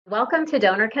Welcome to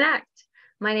Donor Connect.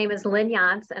 My name is Lynn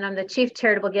Yantz, and I'm the Chief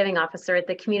Charitable Giving Officer at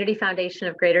the Community Foundation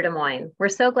of Greater Des Moines. We're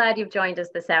so glad you've joined us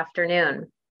this afternoon.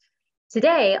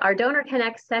 Today, our Donor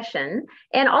Connect session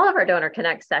and all of our Donor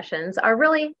Connect sessions are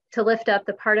really to lift up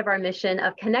the part of our mission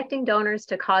of connecting donors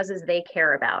to causes they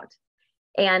care about.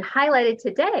 And highlighted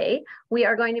today, we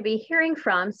are going to be hearing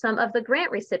from some of the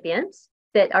grant recipients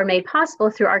that are made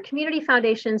possible through our Community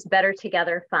Foundation's Better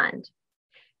Together Fund.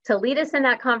 To lead us in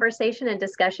that conversation and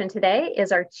discussion today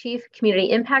is our Chief Community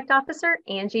Impact Officer,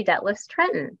 Angie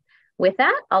Detlefs-Trenton. With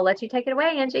that, I'll let you take it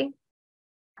away, Angie.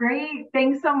 Great.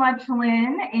 Thanks so much,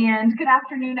 Lynn, and good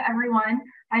afternoon, everyone.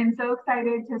 I'm so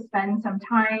excited to spend some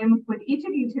time with each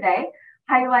of you today,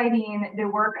 highlighting the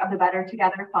work of the Better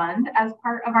Together Fund as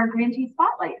part of our Grantee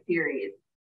Spotlight series.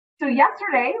 So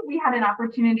yesterday, we had an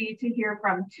opportunity to hear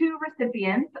from 2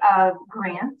 recipients of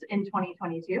grants in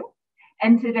 2022.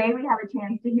 And today we have a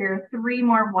chance to hear 3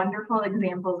 more wonderful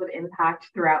examples of impact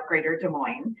throughout Greater Des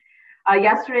Moines.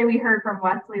 Yesterday we heard from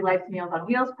Wesley Life's Meals on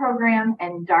Wheels program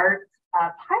and DART's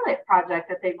pilot project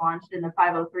that they launched in the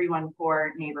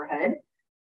 50314 neighborhood.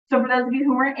 So for those of you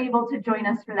who weren't able to join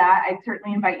us for that, I'd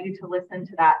certainly invite you to listen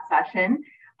to that session.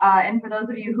 And for those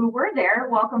of you who were there,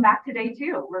 welcome back to day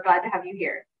 2. We're glad to have you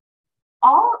here.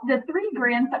 All the 3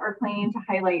 grants that we're planning to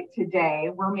highlight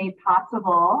today were made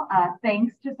possible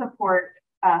thanks to support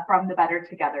from the Better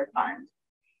Together Fund.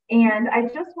 And I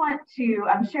just want to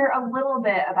share a little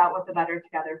bit about what the Better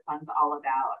Together Fund is all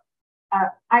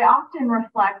about. I often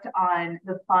reflect on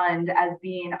the fund as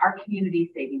being our community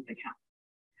savings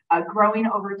account, growing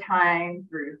over time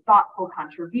through thoughtful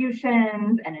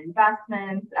contributions and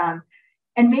investments,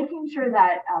 and making sure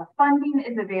that funding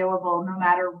is available no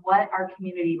matter what our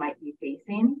community might be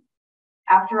facing.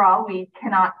 After all, we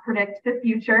cannot predict the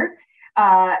future,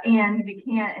 and we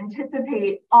can't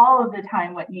anticipate all of the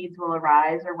time what needs will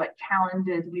arise or what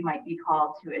challenges we might be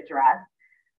called to address.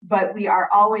 But we are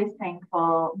always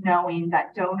thankful knowing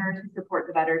that donors who support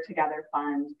the Better Together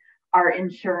Fund are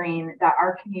ensuring that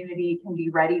our community can be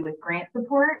ready with grant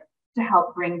support to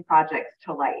help bring projects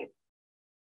to life.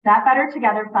 That Better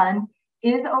Together Fund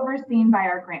is overseen by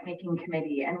our grant making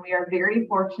committee, and we are very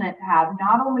fortunate to have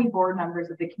not only board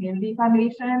members of the Community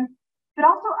Foundation, but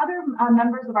also other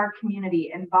members of our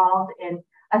community involved in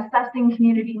assessing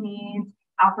community needs,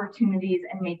 opportunities,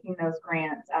 and making those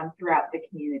grants throughout the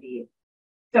community.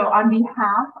 So on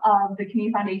behalf of the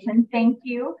Community Foundation, thank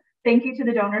you. Thank you to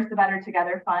the donors of the Better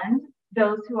Together Fund,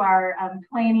 those who are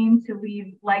planning to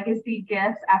leave legacy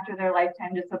gifts after their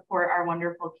lifetime to support our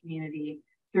wonderful community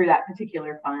through that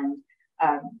particular fund.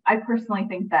 I personally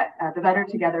think that the Better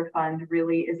Together Fund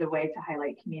really is a way to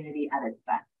highlight community at its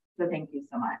best. So thank you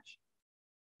so much.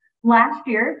 Last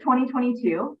year,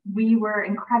 2022, we were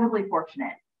incredibly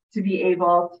fortunate to be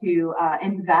able to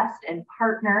invest and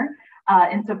partner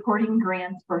in supporting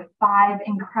grants for 5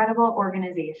 incredible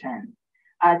organizations.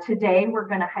 Today, we're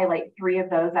going to highlight 3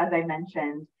 of those, as I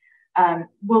mentioned.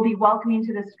 We'll be welcoming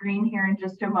to the screen here in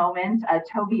just a moment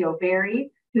Toby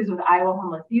O'Berry, who's with Iowa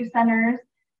Homeless Youth Centers.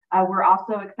 We're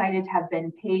also excited to have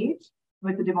Ben Page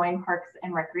with the Des Moines Parks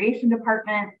and Recreation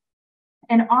Department,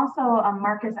 and also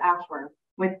Marcus Ashworth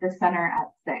with the Center at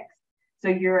 6. So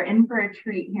you're in for a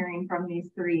treat hearing from these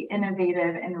 3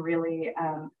 innovative and really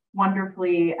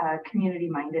wonderfully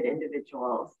community-minded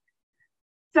individuals.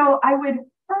 So I would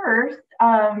first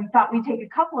thought we'd take a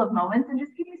couple of moments and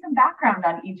just give you some background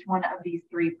on each one of these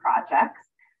 3 projects.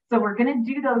 So we're going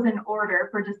to do those in order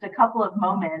for just a couple of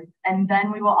moments, and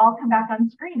then we will all come back on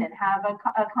screen and have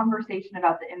a conversation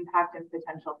about the impact and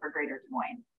potential for Greater Des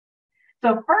Moines.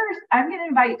 So first, I'm going to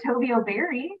invite Toby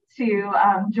O'Berry to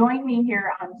join me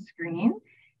here on screen.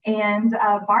 And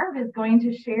Barb is going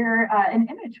to share an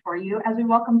image for you as we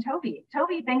welcome Toby.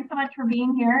 Toby, thanks so much for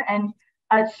being here, and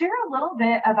share a little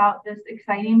bit about this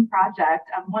exciting project,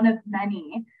 one of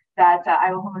many that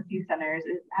Iowa Homeless Youth Centers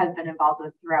has been involved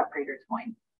with throughout Greater Des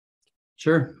Moines.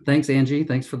 Sure. Thanks, Angie.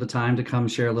 Thanks for the time to come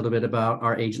share a little bit about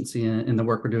our agency and the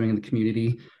work we're doing in the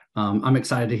community. I'm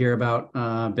excited to hear about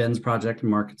Ben's project and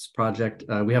Mark's project.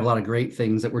 We have a lot of great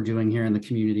things that we're doing here in the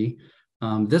community.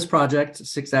 This project,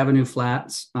 6th Avenue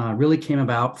Flats, really came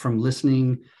about from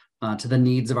listening to the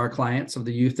needs of our clients, of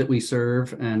the youth that we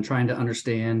serve, and trying to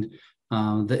understand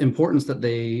the importance that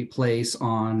they place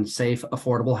on safe,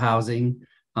 affordable housing,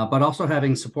 but also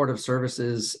having supportive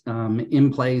services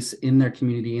in place in their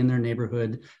community, in their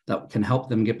neighborhood, that can help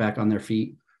them get back on their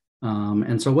feet.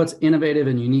 And so what's innovative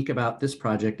and unique about this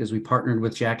project is we partnered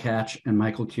with Jack Hatch and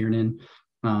Michael Kiernan,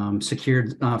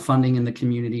 secured funding in the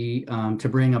community to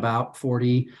bring about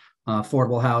 40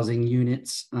 affordable housing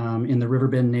units in the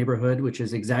Riverbend neighborhood, which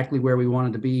is exactly where we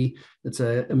wanted to be. It's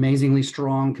an amazingly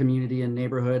strong community and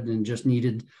neighborhood and just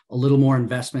needed a little more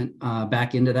investment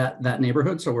back into that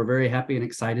neighborhood. So we're very happy and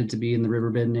excited to be in the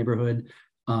Riverbend neighborhood.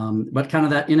 But kind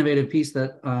of that innovative piece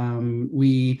that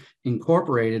we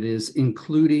incorporated is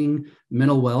including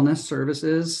mental wellness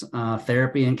services,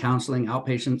 therapy and counseling,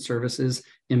 outpatient services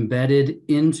embedded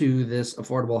into this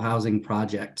affordable housing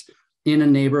project in a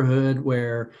neighborhood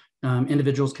where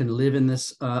individuals can live in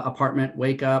this apartment,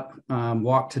 wake up,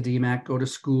 walk to DMAC, go to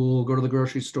school, go to the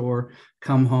grocery store,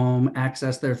 come home,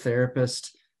 access their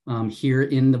therapist here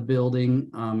in the building,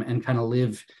 and kind of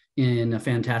live in a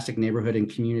fantastic neighborhood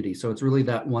and community. So it's really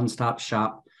that one-stop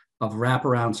shop of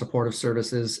wraparound supportive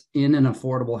services in an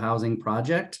affordable housing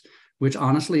project, which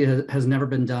honestly has never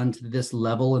been done to this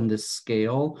level and this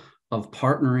scale of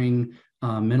partnering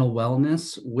mental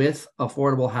wellness with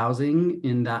affordable housing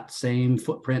in that same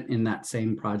footprint, in that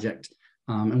same project.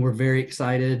 And we're very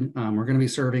excited. We're going to be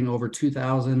serving over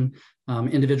 2,000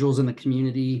 individuals in the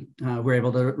community who are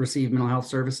able to receive mental health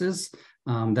services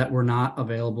that were not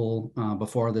available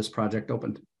before this project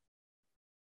opened.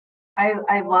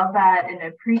 I love that and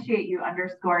appreciate you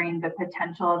underscoring the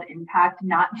potential of impact,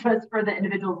 not just for the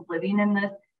individuals living in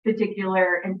this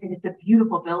particular, and it's a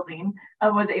beautiful building,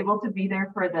 was able to be there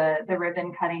for the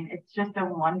ribbon cutting. It's just a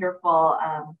wonderful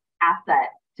asset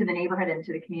to the neighborhood and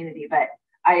to the community. But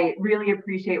I really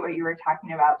appreciate what you were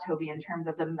talking about, Toby, in terms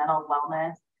of the mental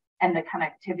wellness and the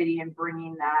connectivity and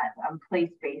bringing that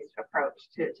place-based approach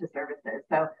to services.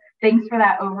 So thanks for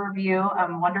that overview.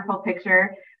 Wonderful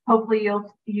picture. Hopefully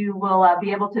you will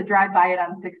be able to drive by it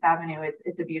on 6th Avenue.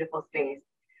 It's a beautiful space.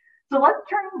 So let's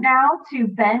turn now to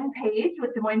Ben Page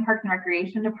with Des Moines Parks and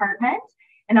Recreation Department.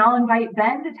 And I'll invite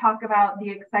Ben to talk about the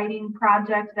exciting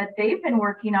project that they've been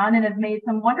working on and have made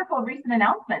some wonderful recent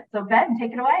announcements. So Ben,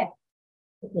 take it away.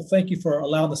 Well, thank you for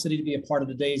allowing the city to be a part of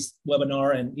today's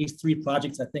webinar. And these 3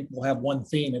 projects, I think, will have one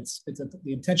theme. It's the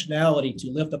intentionality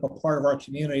to lift up a part of our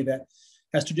community that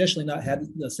has traditionally not had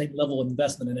the same level of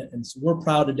investment in it. And so we're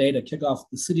proud today to kick off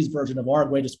the city's version of our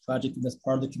greatest project in this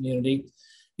part of the community.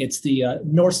 It's the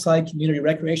Northside Community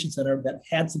Recreation Center that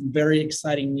had some very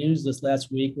exciting news this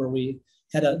last week, where we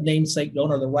had a namesake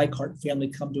donor, the Reichart family,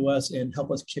 come to us and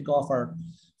help us kick off our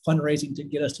fundraising to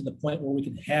get us to the point where we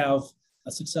can have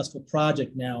a successful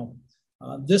project now.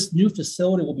 This new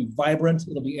facility will be vibrant,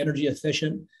 it'll be energy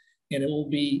efficient, and it will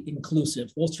be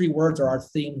inclusive. Those 3 words are our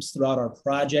themes throughout our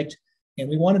project. And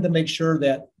we wanted to make sure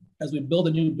that as we build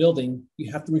a new building,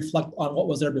 you have to reflect on what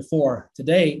was there before.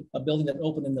 Today, a building that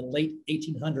opened in the late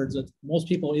 1800s, that most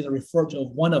people either refer to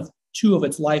one of 2 of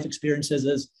its life experiences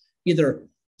as either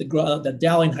the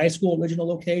Dowling High School original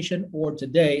location, or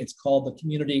today it's called the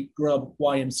Community Grub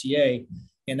YMCA.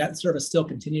 And that service still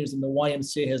continues, and the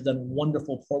YMCA has done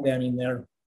wonderful programming there.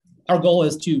 Our goal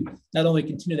is to not only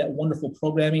continue that wonderful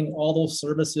programming, all those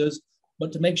services,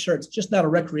 but to make sure it's just not a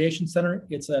recreation center,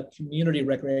 it's a community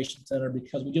recreation center,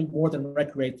 because we do more than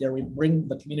recreate there. We bring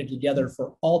the community together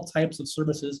for all types of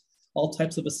services, all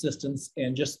types of assistance,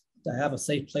 and just to have a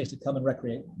safe place to come and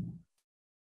recreate.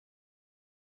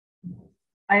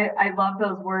 I love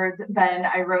those words, Ben.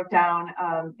 I wrote down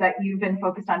that you've been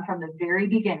focused on from the very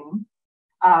beginning,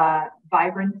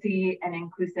 vibrancy and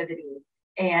inclusivity.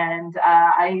 And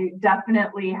I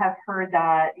definitely have heard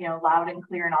that, loud and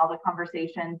clear in all the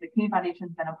conversations the Community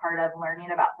Foundation's been a part of,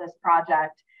 learning about this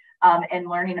project and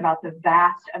learning about the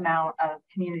vast amount of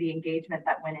community engagement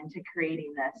that went into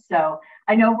creating this. So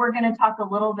I know we're going to talk a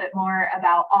little bit more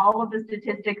about all of the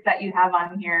statistics that you have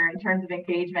on here in terms of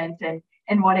engagement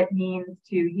and what it means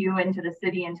to you and to the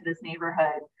city and to this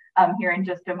neighborhood here in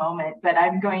just a moment. But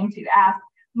I'm going to ask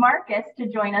Marcus to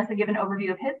join us and give an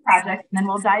overview of his project, and then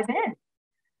we'll dive in.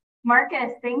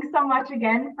 Marcus, thanks so much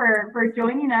again for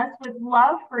joining us. Would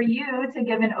love for you to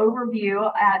give an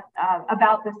overview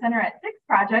about the Center at 6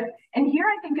 project. And here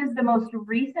I think is the most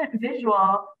recent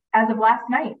visual as of last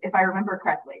night, if I remember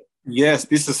correctly. Yes,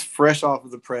 this is fresh off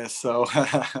of the press, so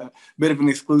a bit of an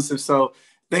exclusive. So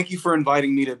thank you for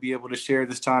inviting me to be able to share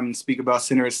this time and speak about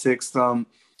Center at 6.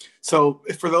 So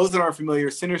for those that aren't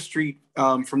familiar, Center Street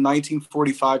from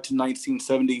 1945 to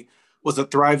 1970 was a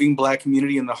thriving Black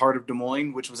community in the heart of Des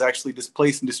Moines, which was actually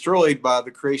displaced and destroyed by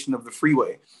the creation of the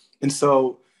freeway. And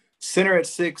so Center at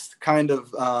 6 kind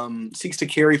of seeks to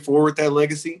carry forward that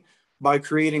legacy by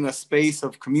creating a space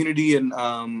of community and,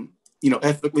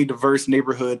 ethnically diverse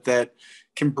neighborhood that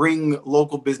can bring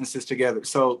local businesses together.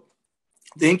 So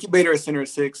the incubator at Center at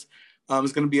 6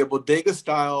 is going to be a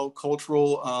bodega-style,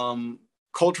 cultural,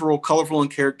 colorful and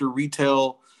character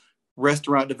retail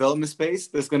restaurant development space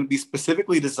that's going to be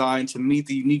specifically designed to meet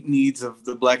the unique needs of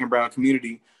the Black and Brown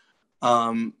community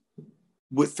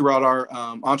throughout our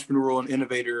entrepreneurial and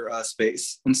innovator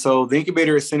space. And so the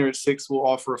incubator at Center at 6 will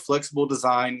offer a flexible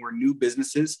design where new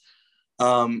businesses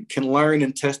can learn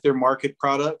and test their market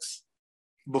products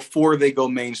before they go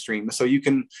mainstream. So you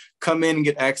can come in and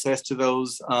get access to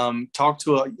those, talk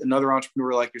to another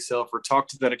entrepreneur like yourself, or talk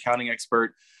to that accounting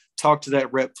expert, talk to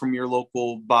that rep from your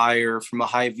local buyer, from a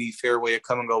Hy-Vee, Fairway, a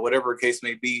Come and Go, whatever the case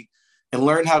may be, and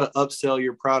learn how to upsell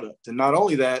your product. And not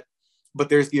only that, but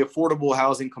there's the affordable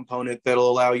housing component that'll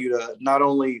allow you to not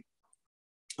only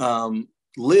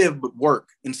live, but work.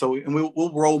 And so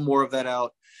we'll roll more of that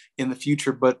out in the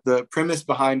future. But the premise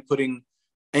behind putting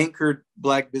anchored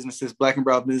Black businesses, Black and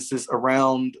Brown businesses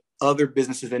around other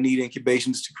businesses that need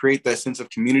incubations to create that sense of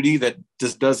community that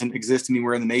just doesn't exist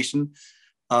anywhere in the nation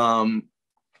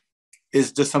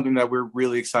is just something that we're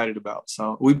really excited about.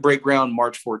 So we break ground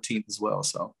March 14th as well.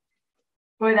 So.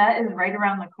 Boy, that is right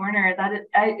around the corner.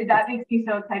 That makes me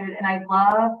so excited. And I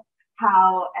love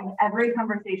how in every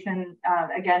conversation,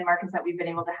 again, Marcus, that we've been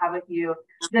able to have with you,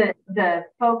 the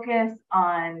focus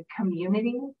on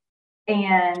community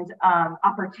and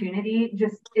opportunity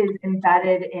just is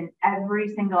embedded in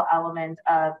every single element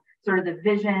of sort of the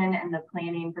vision and the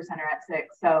planning for Center at 6.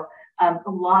 So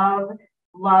love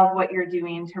what you're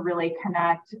doing to really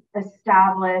connect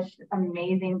established,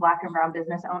 amazing Black and Brown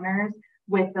business owners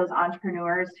with those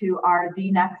entrepreneurs who are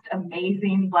the next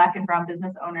amazing Black and Brown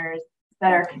business owners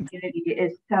that our community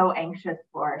is so anxious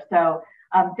for. So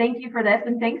thank you for this,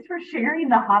 and thanks for sharing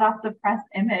the hot off the press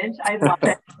image. I love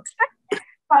it.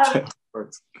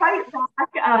 Fight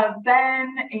back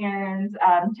Ben and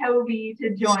Toby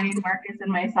to join Marcus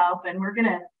and myself, and we're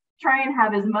gonna try and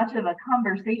have as much of a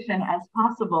conversation as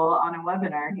possible on a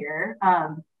webinar here.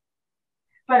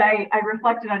 But I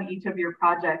reflected on each of your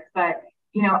projects, but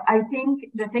you know, I think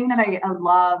the thing that I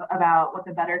love about what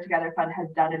the Better Together Fund has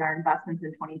done in our investments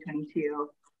in 2022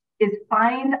 is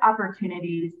find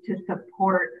opportunities to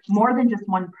support more than just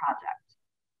one project,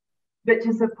 but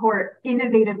to support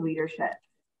innovative leadership,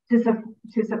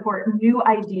 to support new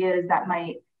ideas that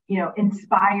might, you know,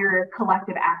 inspire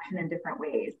collective action in different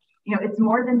ways. You know, it's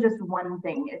more than just one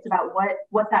thing. It's about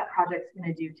what that project's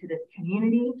going to do to this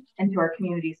community and to our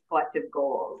community's collective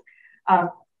goals.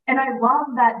 And I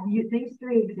love that these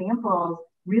three examples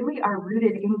really are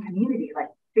rooted in community, like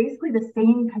basically the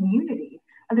same community,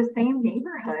 the same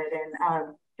neighborhood.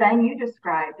 And Ben, you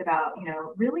described about, you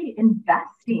know, really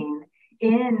investing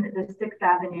in the 6th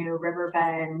Avenue,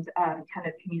 Riverbend kind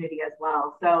of community as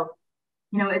well. So,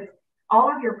 you know, it's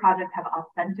all of your projects have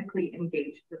authentically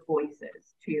engaged the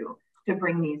voices to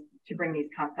bring these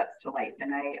concepts to life.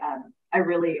 And I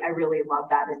really love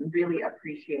that and really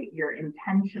appreciate your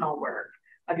intentional work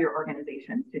of your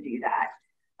organizations to do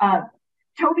that.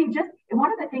 Toby, just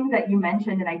one of the things that you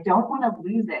mentioned, and I don't want to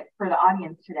lose it for the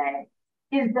audience today,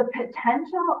 is the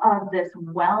potential of this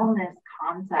wellness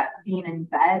concept being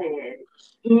embedded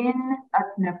in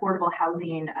an affordable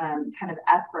housing kind of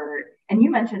effort. And you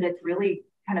mentioned it's really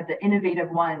kind of the innovative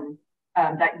one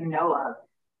that you know of.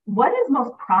 What is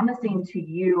most promising to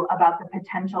you about the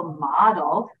potential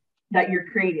model that you're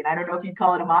creating? I don't know if you'd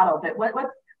call it a model, but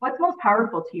what's most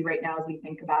powerful to you right now as we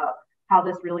think about how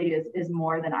this really is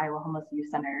more than Iowa Homeless Youth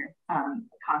Center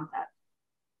concept?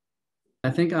 I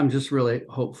think I'm just really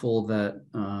hopeful that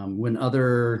when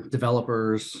other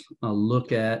developers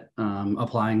look at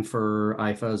applying for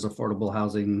IFA's affordable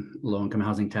housing, low-income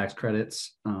housing tax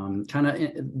credits, kind of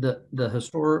the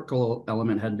historical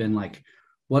element had been like,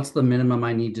 what's the minimum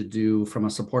I need to do from a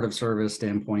supportive service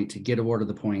standpoint to get awarded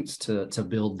the points to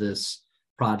build this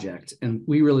project? And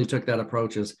we really took that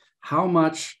approach as how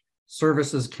much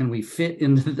services can we fit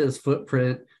into this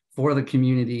footprint for the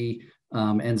community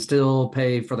and still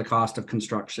pay for the cost of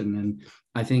construction. And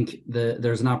I think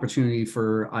there's an opportunity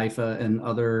for IFA and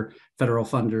other federal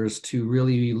funders to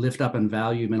really lift up and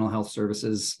value mental health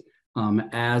services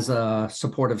as a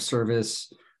supportive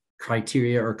service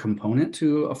criteria or component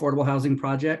to affordable housing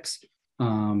projects,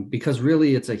 because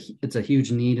really it's a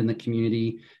huge need in the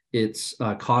community. It's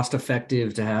cost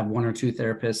effective to have one or two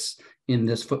therapists in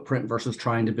this footprint versus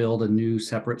trying to build a new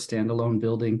separate standalone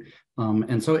building.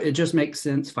 And so it just makes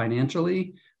sense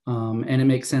financially, and it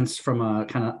makes sense from a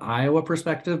kind of Iowa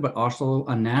perspective, but also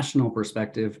a national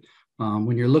perspective.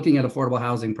 When you're looking at affordable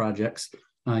housing projects,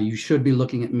 you should be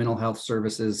looking at mental health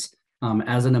services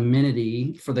as an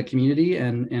amenity for the community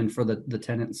and for the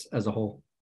tenants as a whole.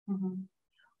 Mm-hmm.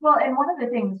 Well, and one of the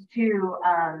things too,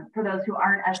 for those who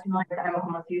aren't as familiar with Iowa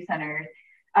Homeless Youth Centers,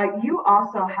 You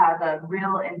also have a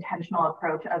real intentional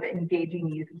approach of engaging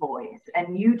youth voice,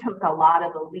 and you took a lot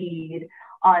of the lead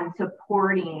on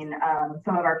supporting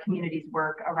some of our community's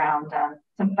work around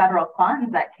some federal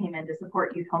funds that came in to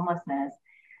support youth homelessness.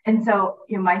 And so,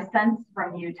 my sense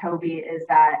from you, Toby, is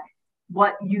that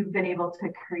what you've been able to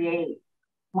create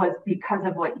was because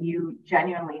of what you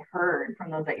genuinely heard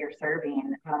from those that you're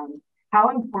serving. How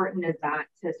important is that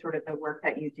to sort of the work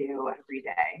that you do every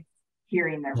day,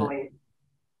 hearing their voice?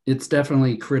 It's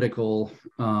definitely critical.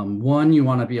 One, you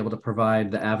want to be able to provide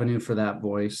the avenue for that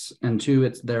voice, and two,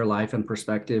 it's their life and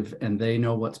perspective, and they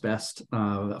know what's best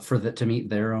to meet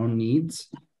their own needs.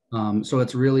 So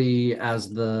it's really,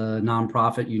 as the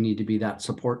nonprofit, you need to be that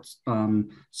support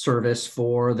service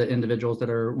for the individuals that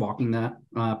are walking that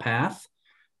path.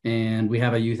 And we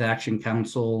have a youth action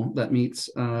council that meets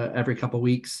every couple of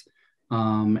weeks.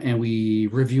 And we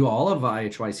review all of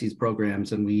IHYC's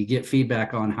programs, and we get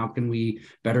feedback on how can we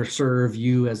better serve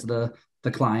you as the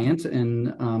client.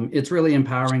 And it's really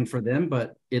empowering for them,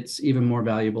 but it's even more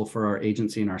valuable for our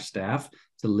agency and our staff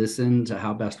to listen to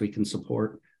how best we can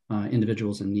support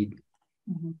individuals in need.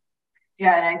 Mm-hmm.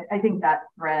 Yeah, and I think that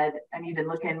thread, I'm even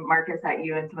looking, Marcus, at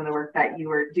you and some of the work that you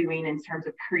were doing in terms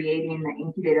of creating the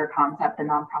incubator concept, the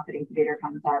nonprofit incubator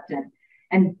concept.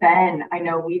 And Ben, I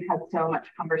know we've had so much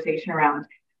conversation around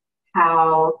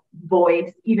how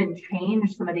voice even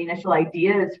changed some of the initial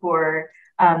ideas for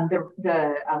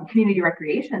the community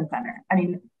recreation center. I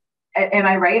mean, am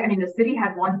I right? I mean, the city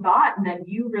had one thought, and then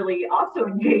you really also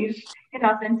engaged in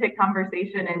authentic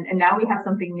conversation, and now we have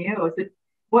something new. So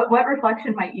what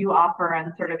reflection might you offer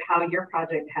on sort of how your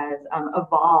project has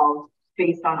evolved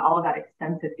based on all of that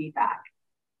extensive feedback?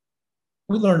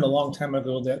 We learned a long time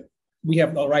ago that we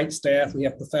have the right staff, we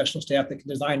have professional staff that can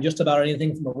design just about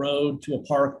anything from a road to a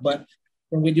park, but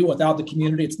when we do it without the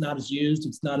community, it's not as used,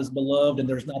 it's not as beloved, and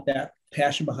there's not that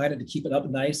passion behind it to keep it up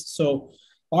nice. So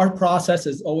our process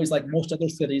is always like most other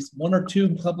cities, 1 or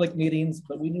 2 public meetings,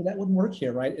 but we knew that wouldn't work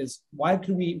here, right? Is why would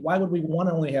we want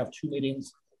to only have 2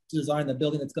 meetings to design the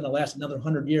building that's going to last another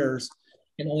 100 years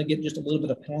and only get just a little bit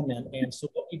of comment? And so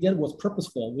what we did was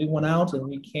purposeful. We went out and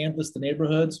we canvassed the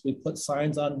neighborhoods. We put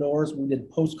signs on doors. We did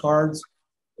postcards.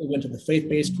 We went to the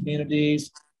faith-based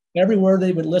communities. Everywhere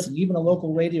they would listen, even a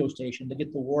local radio station, to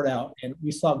get the word out. And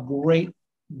we saw great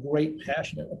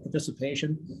passionate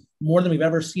participation, more than we've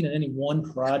ever seen in any one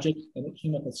project. And it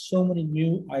came up with so many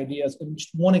new ideas. And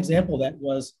just one example of that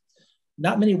was,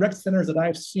 not many rec centers that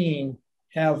I've seen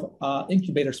have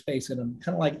incubator space in them,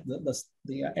 kind of like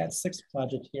the At 6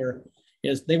 project here.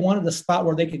 Is they wanted a spot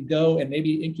where they could go and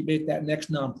maybe incubate that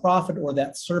next nonprofit or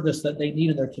that service that they need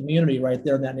in their community right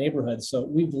there in that neighborhood. So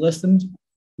we've listened,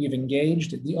 we've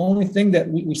engaged. The only thing that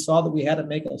we saw that we had to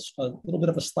make a little bit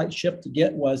of a slight shift to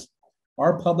get was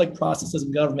our public processes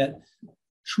in government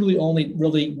truly only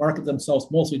really market themselves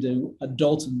mostly to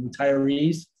adults and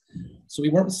retirees. So we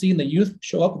weren't seeing the youth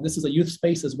show up. And this is a youth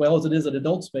space as well as it is an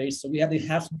adult space. So we had to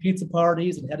have some pizza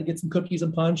parties and had to get some cookies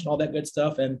and punch and all that good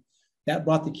stuff. And that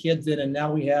brought the kids in. And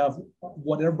now we have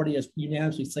what everybody is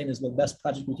unanimously saying is the best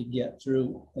project we could get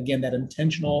through, again, that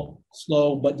intentional,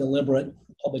 slow, but deliberate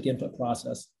public input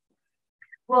process.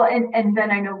 Well, and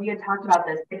then I know we had talked about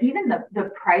this, but even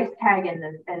the price tag and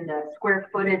the square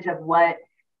footage of what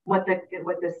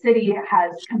the city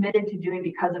has committed to doing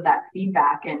because of that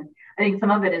feedback. And I think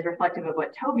some of it is reflective of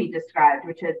what Toby described,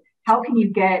 which is how can you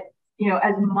get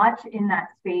as much in that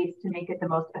space to make it the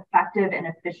most effective and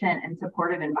efficient and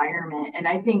supportive environment. And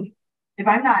I think, if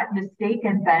I'm not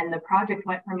mistaken, Ben, the project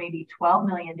went from maybe 12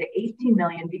 million to 18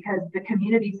 million because the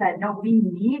community said, no, we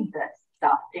need this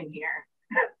stuff in here.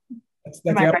 That's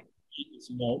right?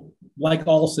 Like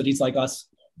all cities like us,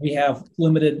 we have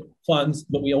limited funds,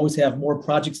 but we always have more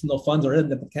projects than the funds are in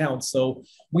the accounts. So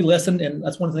we listen, and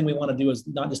that's one thing we want to do is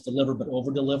not just deliver, but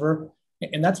over deliver.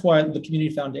 And that's why the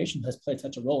Community Foundation has played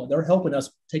such a role. They're helping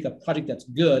us take a project that's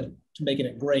good to making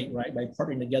it great, right? By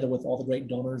partnering together with all the great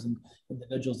donors and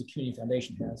individuals the Community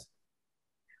Foundation has.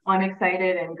 Well, I'm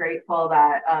excited and grateful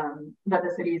that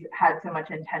the city's had so much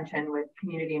intention with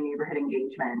community and neighborhood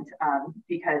engagement,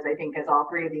 because I think as all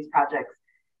 3 of these projects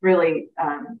really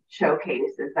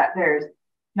showcase is that there's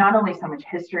not only so much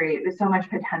history, there's so much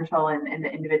potential in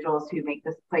the individuals who make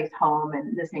this place home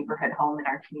and this neighborhood home in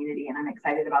our community. And I'm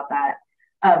excited about that.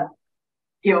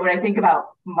 When I think about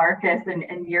Marcus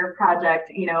and your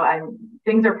project,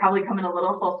 things are probably coming a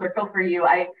little full circle for you.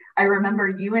 I remember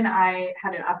you and I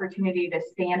had an opportunity to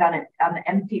stand on the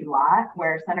empty lot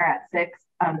where Center at 6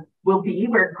 will be,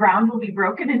 where ground will be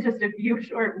broken in just a few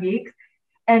short weeks.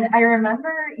 And I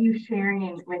remember you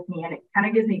sharing with me, and it kind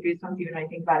of gives me goosebumps even when I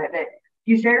think about it, that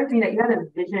you shared with me that you had a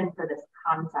vision for this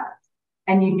concept.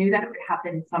 and you knew that it would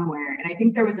happen somewhere. And I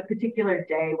think there was a particular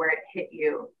day where it hit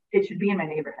you. It should be in my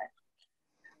neighborhood.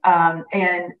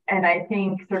 And I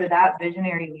think sort of that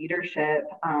visionary leadership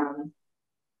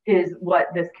is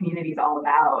what this community is all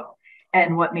about,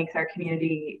 and what makes our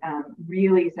community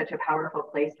really such a powerful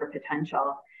place for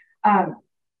potential.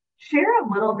 Share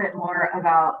a little bit more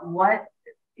about what,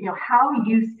 how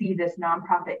you see this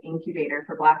nonprofit incubator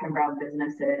for Black and Brown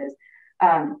businesses,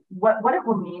 what it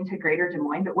will mean to Greater Des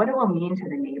Moines, but what it will mean to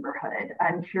the neighborhood.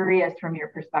 I'm curious from your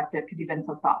perspective, because you've been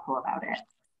so thoughtful about it.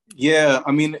 Yeah,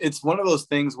 I mean, it's one of those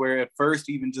things where at first,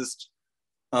 even just,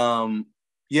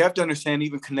 you have to understand,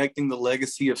 even connecting the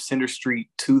legacy of Center Street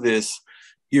to this,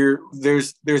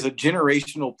 there's a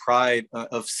generational pride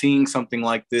of seeing something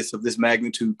like this, of this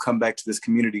magnitude, come back to this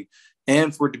community,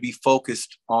 and for it to be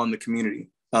focused on the community.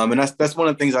 And that's one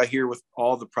of the things I hear with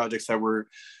all the projects that we're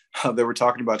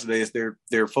talking about today, is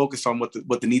they're focused on what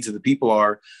the needs of the people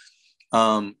are.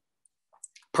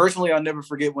 Personally, I'll never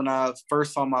forget when I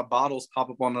first saw my bottles pop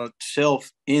up on a shelf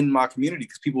in my community,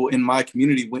 because people in my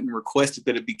community went and requested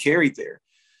that it be carried there.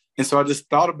 And so I just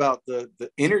thought about the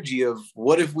energy of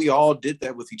what if we all did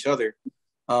that with each other.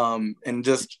 And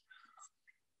just,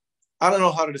 I don't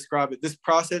know how to describe it. This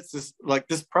process is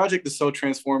this project is so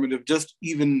transformative. Just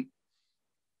even,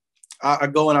 I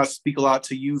go and I speak a lot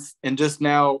to youth, and just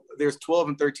now there's 12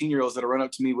 and 13-year-olds that run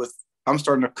up to me with, I'm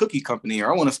starting a cookie company,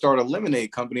 or I want to start a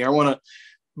lemonade company,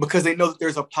 because they know that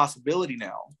there's a possibility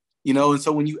now, and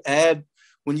so when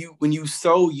you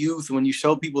sow youth, when you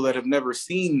show people that have never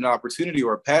seen an opportunity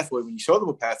or a pathway, when you show them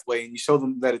a pathway and you show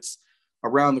them that it's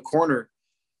around the corner,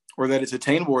 or that it's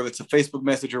attainable, or that's a Facebook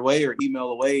message away or email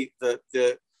away,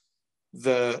 the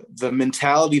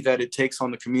mentality that it takes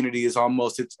on the community is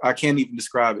almost, I can't even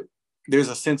describe it. There's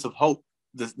a sense of hope,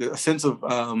 a sense of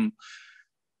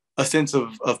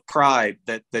pride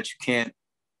that you can't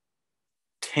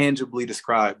tangibly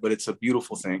describe, but it's a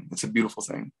beautiful thing. It's a beautiful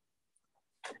thing.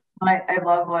 I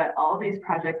love what all these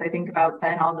projects, I think about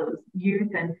then all those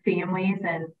youth and families,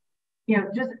 and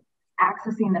just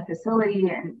accessing the facility,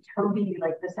 and Toby,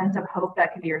 the sense of hope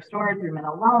that can be restored through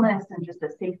mental wellness, and just a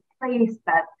safe place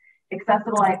that's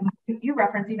accessible. You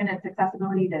reference even its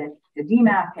accessibility to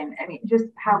DMAC, and I mean, just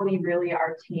how we really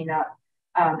are teeing up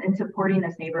and supporting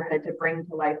this neighborhood to bring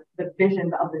to life the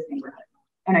visions of this neighborhood.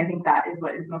 And I think that is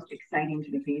what is most exciting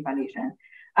to the Community Foundation.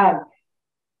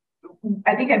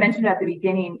 I think I mentioned at the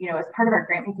beginning, as part of our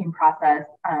grant making process,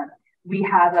 we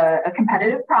have a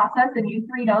competitive process, and you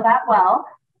three know that well,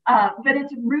 but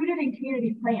it's rooted in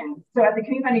community plans. So at the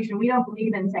Community Foundation, we don't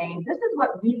believe in saying, this is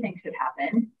what we think should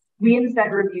happen. We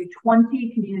instead review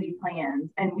 20 community plans,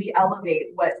 and we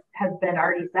elevate what has been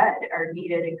already said are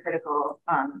needed and critical,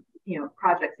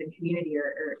 projects in community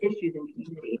or issues in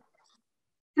community.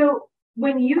 So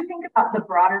when you think about the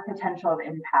broader potential of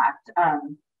impact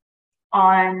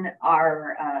on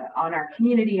our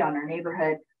community, on our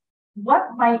neighborhood,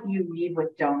 what might you leave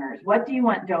with donors? What do you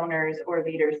want donors or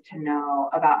leaders to know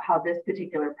about how this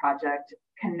particular project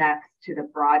connects to the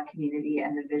broad community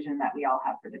and the vision that we all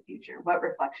have for the future? What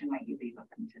reflection might you leave with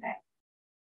them today?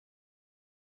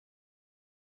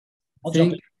 I'll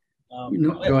jump in.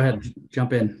 Go ahead,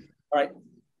 jump in. All right.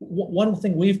 One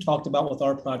thing we've talked about with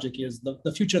our project is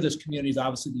the future of this community is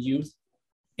obviously the youth.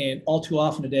 And all too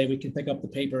often today, we can pick up the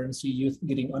paper and see youth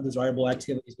getting undesirable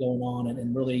activities going on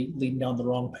and really leading down the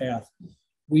wrong path.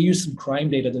 We use some crime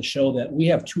data to show that we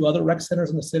have 2 other rec centers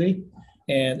in the city.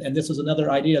 And this was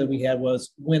another idea that we had,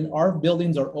 was when our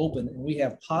buildings are open and we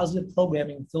have positive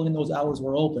programming filling those hours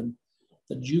we're open,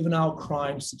 the juvenile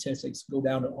crime statistics go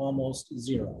down to almost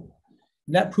 0.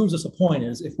 And that proves us a point,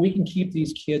 is if we can keep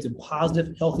these kids in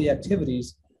positive, healthy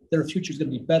activities, their future is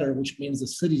going to be better, which means the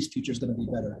city's future is going to be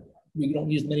better. We don't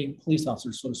need as many police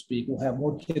officers, so to speak. We'll have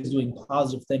more kids doing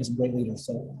positive things and great leaders.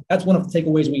 So that's one of the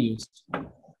takeaways we used. I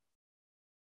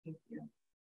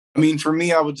mean, for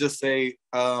me, I would just say,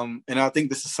 and I think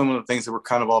this is some of the things that we're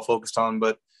kind of all focused on,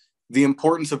 but the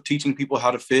importance of teaching people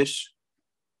how to fish,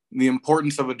 the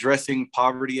importance of addressing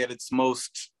poverty at its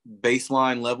most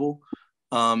baseline level,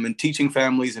 and teaching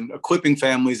families and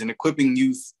equipping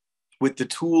youth with the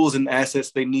tools and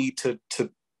assets they need to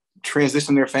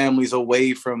transition their families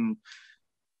away from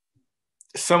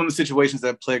some of the situations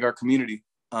that plague our community.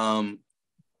 So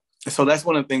that's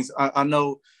one of the things I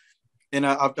know, and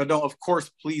I don't, of course,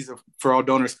 please, for all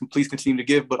donors, please continue to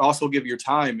give, but also give your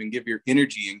time and give your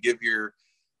energy and give your,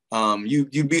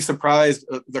 you'd be surprised.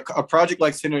 A project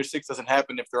like Center 6 doesn't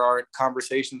happen if there aren't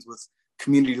conversations with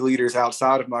community leaders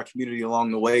outside of my community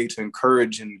along the way to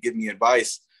encourage and give me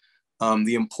advice.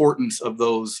 The importance of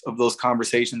those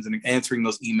conversations and answering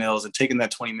those emails and taking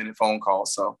that 20-minute phone call.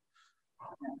 So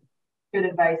Good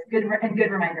advice. Good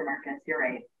reminder, Marcus. You're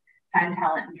right. Time,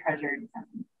 talent, and treasure,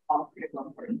 all critical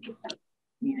importance of the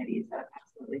community. So it's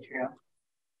absolutely true.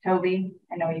 Toby,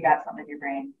 I know you got something in your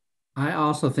brain. I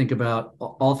also think about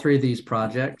all three of these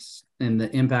projects and the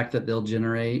impact that they'll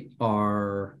generate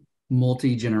are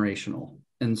multi-generational.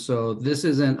 And so this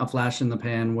isn't a flash in the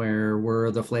pan where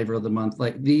we're the flavor of the month.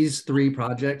 Like these three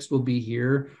projects will be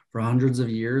here for hundreds of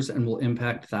years and will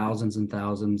impact thousands and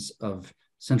thousands of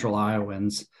Central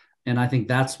Iowans. And I think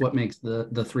that's what makes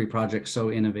the three projects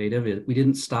so innovative. We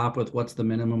didn't stop with what's the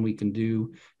minimum we can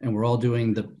do, and we're all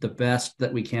doing the best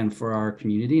that we can for our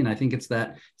community. And I think it's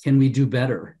that, can we do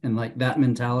better? And like that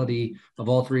mentality of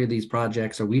all three of these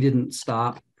projects, so we didn't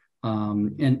stop.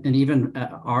 And even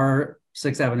our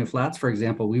 6th Avenue Flats, for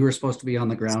example, we were supposed to be on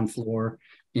the ground floor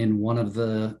in one of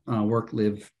the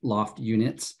work-live loft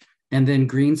units. And then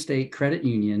Green State Credit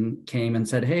Union came and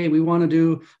said, hey, we want to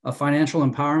do a financial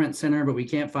empowerment center, but we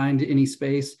can't find any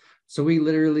space. So we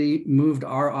literally moved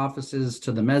our offices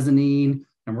to the mezzanine,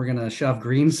 and we're going to shove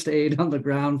Green State on the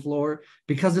ground floor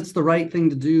because it's the right thing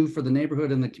to do for the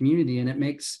neighborhood and the community, and it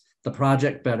makes the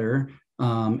project better.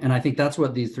 And I think that's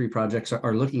what these three projects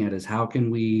are looking at, is how can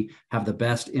we have the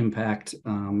best impact,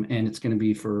 and it's going to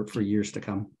be for years to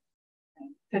come.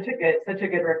 Such a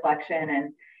good reflection.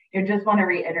 And I just want to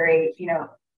reiterate,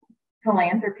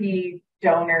 philanthropy,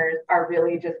 donors are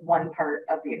really just one part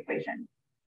of the equation.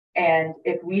 And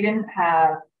if we didn't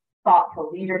have thoughtful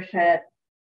leadership,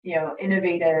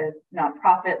 innovative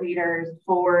nonprofit leaders,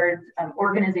 boards,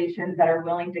 organizations that are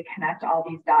willing to connect all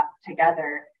these dots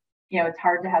together, it's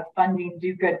hard to have funding,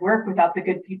 do good work without the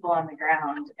good people on the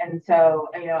ground. And so,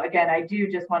 again, I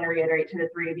do just want to reiterate to the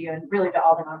three of you and really to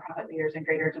all the nonprofit leaders in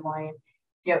Greater Des Moines,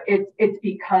 it's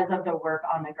because of the work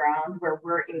on the ground where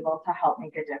we're able to help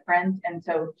make a difference. And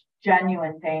so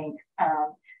genuine thanks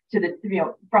to the,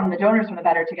 from the donors from the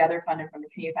Better Together Fund and from the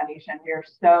Community Foundation. We are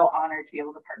so honored to be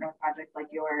able to partner with projects like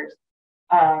yours.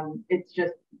 It's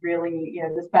just really,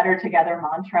 this Better Together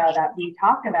mantra that we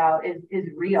talk about is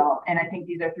real. And I think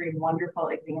these are three wonderful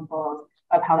examples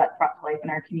of how that's brought to life in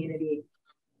our community.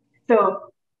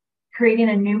 So creating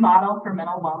a new model for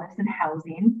mental wellness and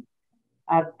housing,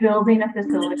 building a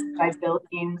facility by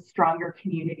building stronger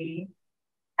community,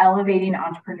 elevating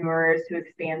entrepreneurs to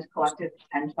expand collective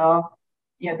potential.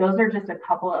 Those are just a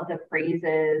couple of the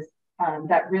phrases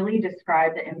that really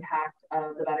describe the impact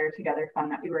of the Better Together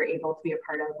Fund that we were able to be a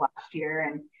part of last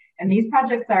year. And these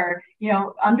projects are,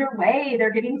 underway.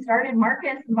 They're getting started.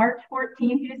 Marcus, March 14th,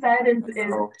 you said, is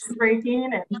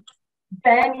breaking. And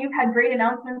Ben, you've had great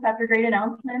announcements after great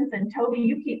announcements. And Toby,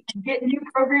 you keep getting new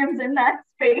programs in that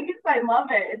space. I love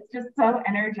it. It's just so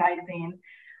energizing.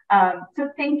 So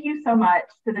thank you so much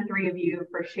to the three of you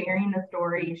for sharing the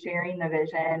story, sharing the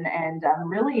vision, and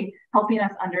really helping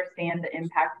us understand the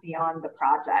impact beyond the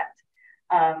project.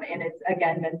 And it's,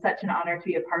 again, been such an honor to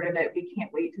be a part of it. We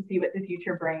can't wait to see what the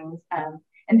future brings.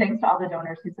 And thanks to all the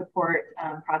donors who support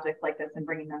projects like this and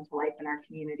bringing them to life in our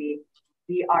community.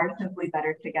 We are simply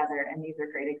better together, and these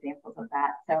are great examples of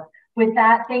that. So with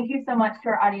that, thank you so much to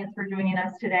our audience for joining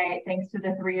us today. Thanks to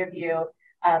the three of you,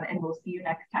 and we'll see you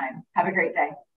next time. Have a great day.